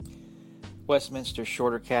Westminster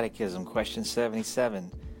Shorter Catechism, question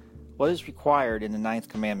 77. What is required in the Ninth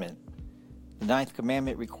Commandment? The Ninth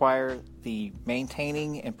Commandment requires the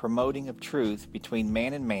maintaining and promoting of truth between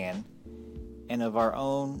man, and of our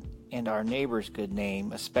own and our neighbor's good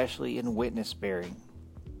name, especially in witness bearing.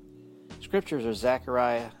 Scriptures are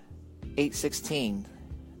Zechariah 8:16.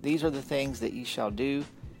 These are the things that ye shall do.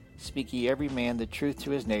 Speak ye every man the truth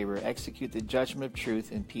to his neighbor. Execute the judgment of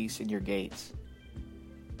truth and peace in your gates.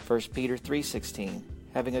 1 Peter 3:16.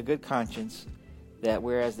 Having a good conscience, that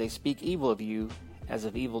whereas they speak evil of you as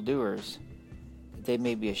of evildoers, that they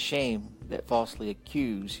may be ashamed that falsely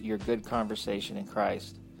accuse your good conversation in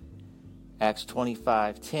Christ. Acts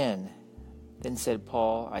 25:10. Then said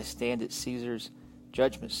Paul, I stand at Caesar's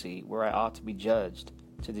judgment seat, where I ought to be judged.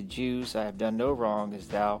 To the Jews I have done no wrong, as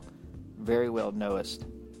thou very well knowest.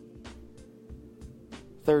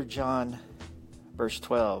 3 John verse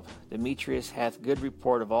 12. Demetrius hath good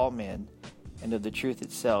report of all men, and of the truth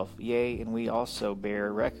itself. Yea, and we also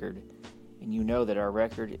bear record, and you know that our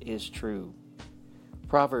record is true.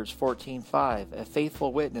 Proverbs 14:5. A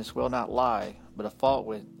faithful witness will not lie, but a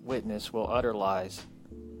false witness will utter lies.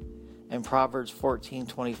 And Proverbs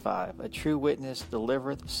 14:25. A true witness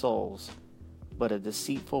delivereth souls, but a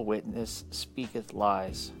deceitful witness speaketh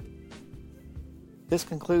lies. This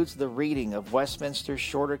concludes the reading of Westminster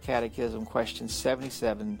Shorter Catechism, question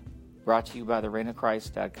 77, brought to you by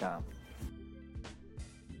thereignofchrist.com.